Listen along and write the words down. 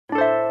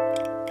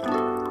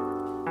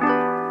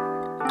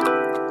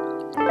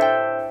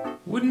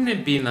Wouldn't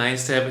it be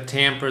nice to have a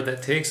tamper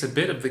that takes a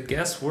bit of the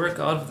guesswork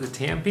out of the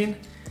tamping?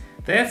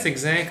 That's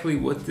exactly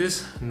what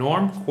this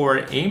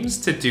Normcore aims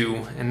to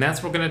do, and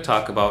that's what we're going to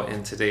talk about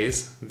in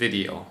today's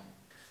video.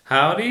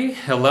 Howdy,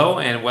 hello,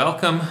 and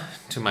welcome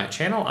to my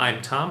channel.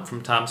 I'm Tom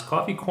from Tom's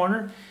Coffee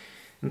Corner,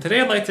 and today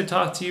I'd like to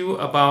talk to you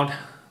about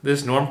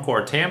this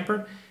Normcore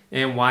tamper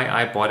and why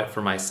I bought it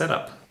for my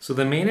setup. So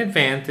the main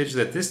advantage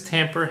that this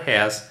tamper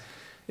has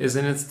is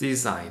in its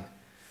design.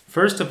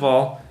 First of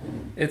all,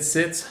 it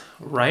sits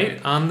right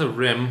on the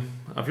rim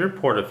of your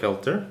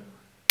portafilter.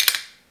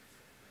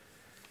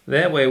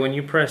 That way when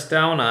you press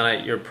down on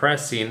it, you're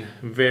pressing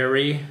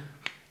very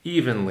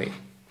evenly.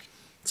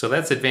 So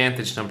that's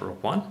advantage number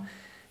one.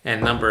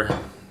 And number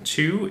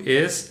two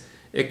is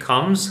it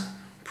comes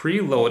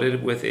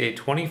preloaded with a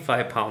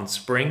 25-pound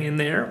spring in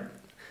there.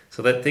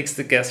 So that takes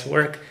the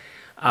guesswork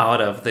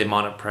out of the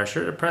amount of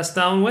pressure to press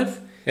down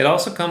with. It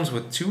also comes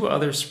with two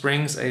other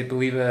springs, I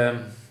believe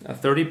a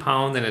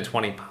 30-pound and a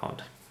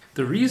 20-pound.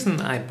 The reason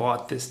I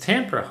bought this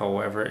tamper,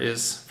 however,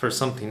 is for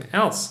something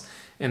else,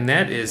 and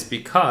that is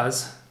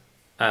because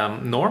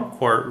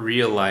Normcore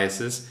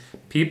realizes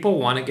people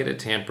want to get a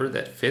tamper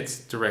that fits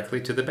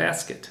directly to the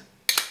basket.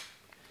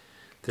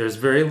 There's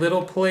very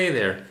little play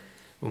there.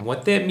 And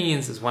what that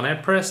means is when I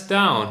press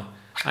down,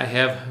 I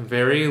have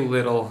very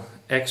little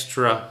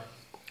extra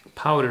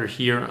powder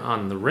here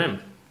on the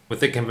rim.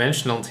 With a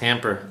conventional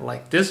tamper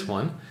like this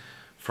one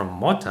from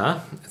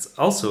Mota, it's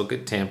also a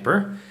good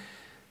tamper.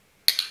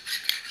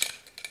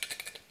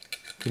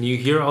 Can you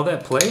hear all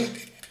that play?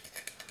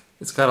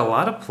 It's got a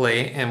lot of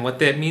play, and what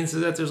that means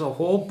is that there's a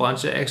whole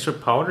bunch of extra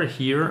powder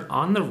here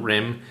on the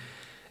rim,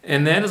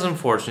 and that is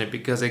unfortunate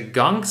because it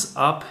gunks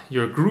up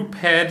your group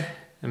head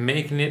and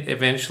making it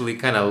eventually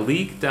kind of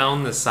leak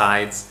down the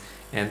sides,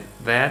 and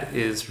that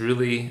is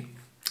really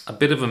a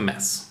bit of a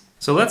mess.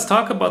 So let's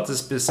talk about the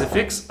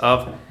specifics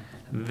of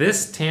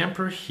this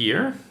tamper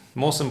here.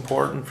 Most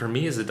important for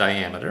me is the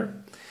diameter.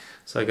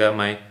 So I got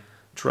my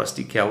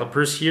trusty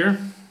calipers here.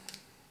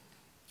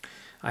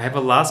 I have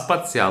a La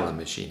Spaziale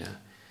machine.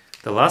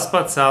 The La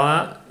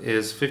Spaziale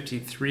is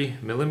 53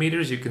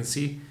 millimeters. You can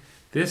see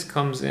this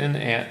comes in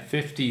at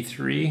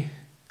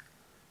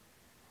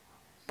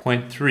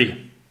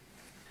 53.3.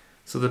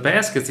 So the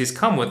baskets these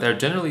come with are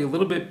generally a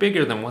little bit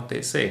bigger than what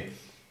they say.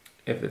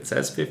 If it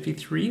says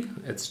 53,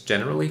 it's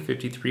generally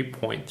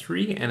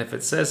 53.3, and if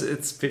it says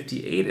it's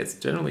 58, it's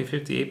generally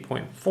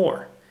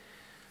 58.4.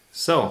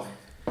 So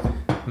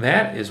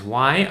that is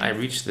why I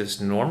reached this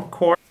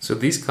Normcore. So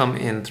these come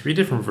in three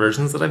different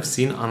versions that I've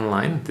seen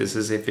online. This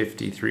is a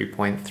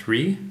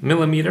 53.3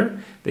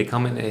 millimeter. They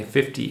come in a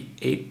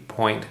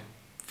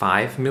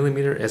 58.5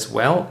 millimeter as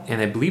well,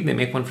 and I believe they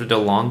make one for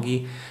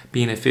DeLonghi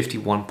being a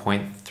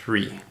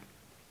 51.3.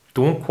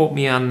 Don't quote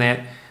me on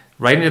that.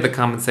 Write into the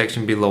comment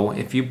section below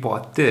if you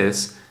bought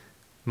this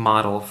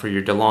model for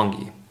your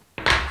DeLonghi.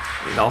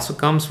 It also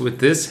comes with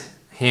this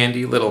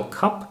handy little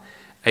cup.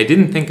 I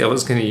didn't think I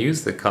was going to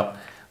use the cup,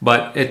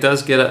 but it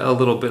does get a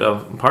little bit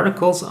of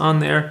particles on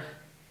there,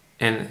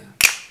 and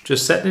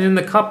just setting it in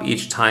the cup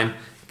each time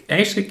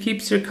actually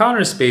keeps your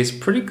counter space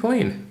pretty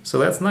clean, so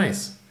that's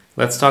nice.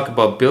 Let's talk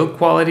about build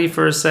quality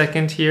for a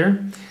second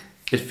here.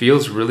 It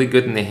feels really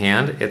good in the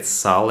hand. It's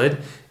solid.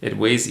 It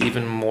weighs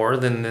even more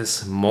than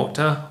this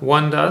Mota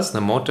one does.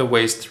 The Mota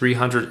weighs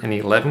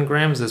 311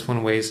 grams. This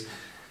one weighs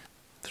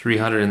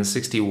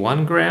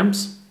 361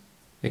 grams.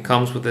 It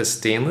comes with a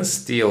stainless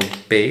steel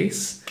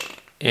base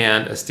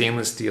and a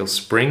stainless steel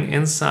spring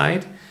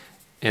inside,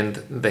 and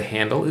the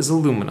handle is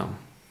aluminum.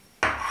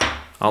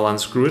 I'll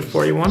unscrew it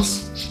for you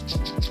once.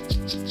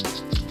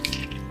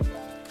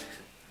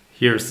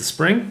 Here's the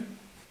spring.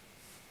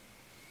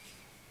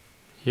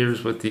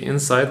 Here's what the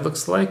inside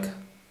looks like.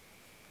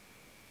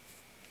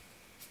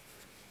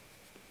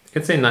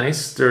 It's a nice,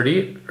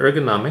 sturdy,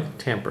 ergonomic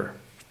tamper.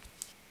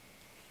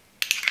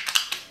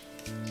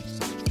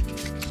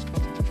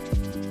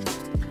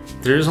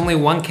 There's only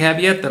one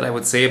caveat that I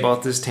would say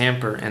about this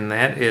tamper, and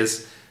that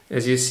is,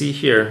 as you see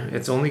here,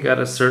 it's only got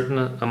a certain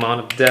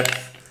amount of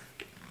depth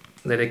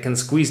that it can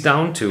squeeze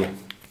down to.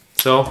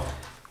 So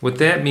what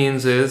that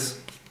means is,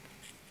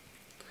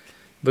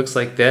 looks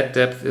like that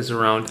depth is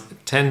around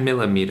 10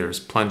 millimeters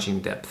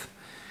plunging depth.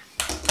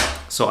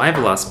 So I have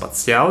a La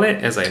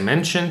Spaziale, as I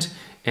mentioned,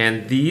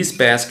 and these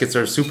baskets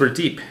are super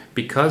deep.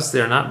 Because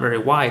they're not very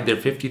wide, they're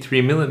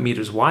 53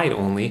 millimeters wide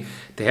only,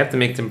 they have to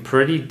make them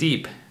pretty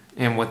deep.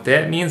 And what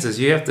that means is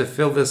you have to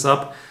fill this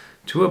up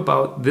to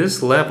about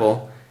this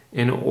level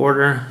in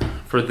order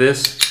for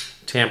this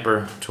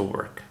tamper to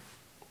work.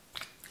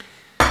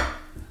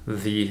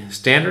 The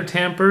standard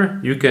tamper,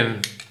 you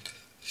can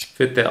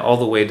fit that all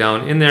the way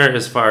down in there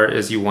as far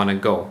as you want to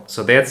go.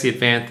 So that's the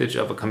advantage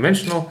of a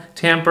conventional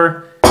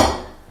tamper.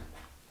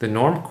 The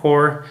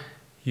Normcore,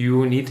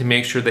 you need to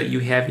make sure that you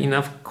have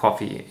enough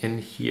coffee in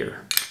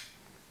here.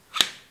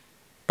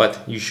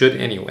 But you should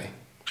anyway.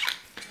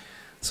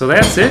 So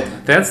that's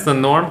it. That's the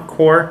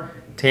Normcore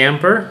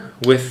tamper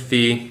with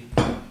the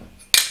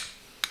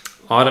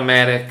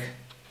automatic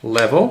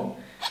level,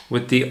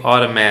 with the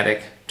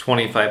automatic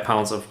 25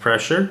 pounds of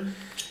pressure.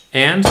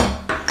 and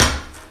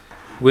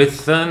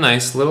with a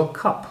nice little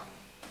cup.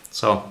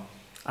 So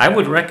I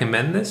would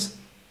recommend this.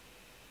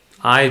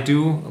 I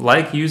do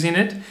like using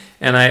it,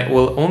 and I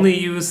will only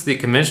use the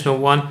conventional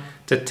one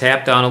to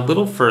tap down a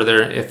little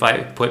further if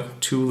I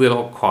put too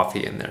little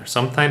coffee in there.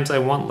 Sometimes I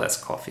want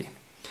less coffee.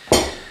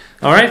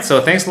 All right, so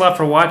thanks a lot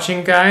for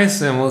watching,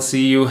 guys, and we'll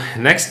see you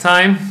next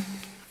time.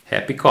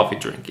 Happy coffee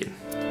drinking.